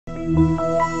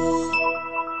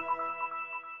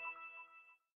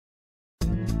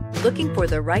Looking for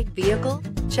the right vehicle?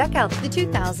 Check out the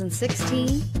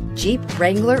 2016 Jeep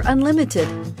Wrangler Unlimited.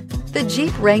 The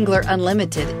Jeep Wrangler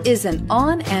Unlimited is an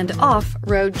on- and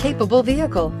off-road capable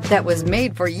vehicle that was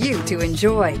made for you to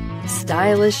enjoy.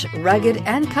 Stylish, rugged,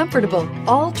 and comfortable,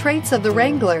 all traits of the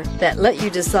Wrangler that let you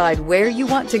decide where you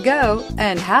want to go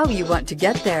and how you want to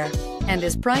get there, and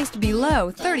is priced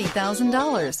below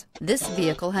 $30,000. This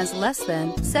vehicle has less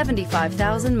than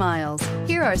 75,000 miles.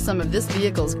 Here are some of this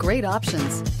vehicle's great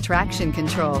options: traction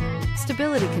control,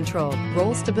 stability control,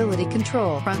 roll stability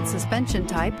control, front suspension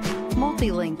type,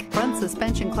 multi-link, front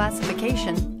suspension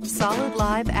classification, solid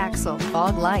live axle,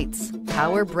 fog lights,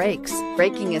 power brakes,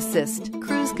 braking assist,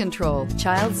 cruise control,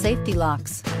 child safety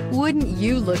locks. Wouldn't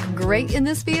you look great in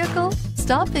this vehicle?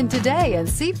 Stop in today and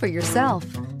see for yourself.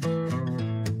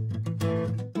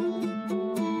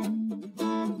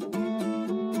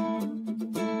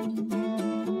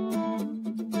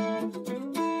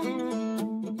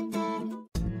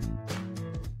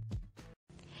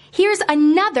 Here's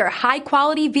another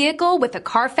high-quality vehicle with a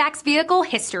Carfax Vehicle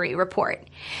History Report.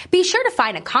 Be sure to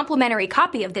find a complimentary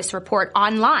copy of this report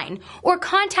online or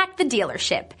contact the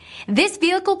dealership. This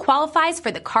vehicle qualifies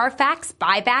for the Carfax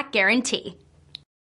Buyback Guarantee.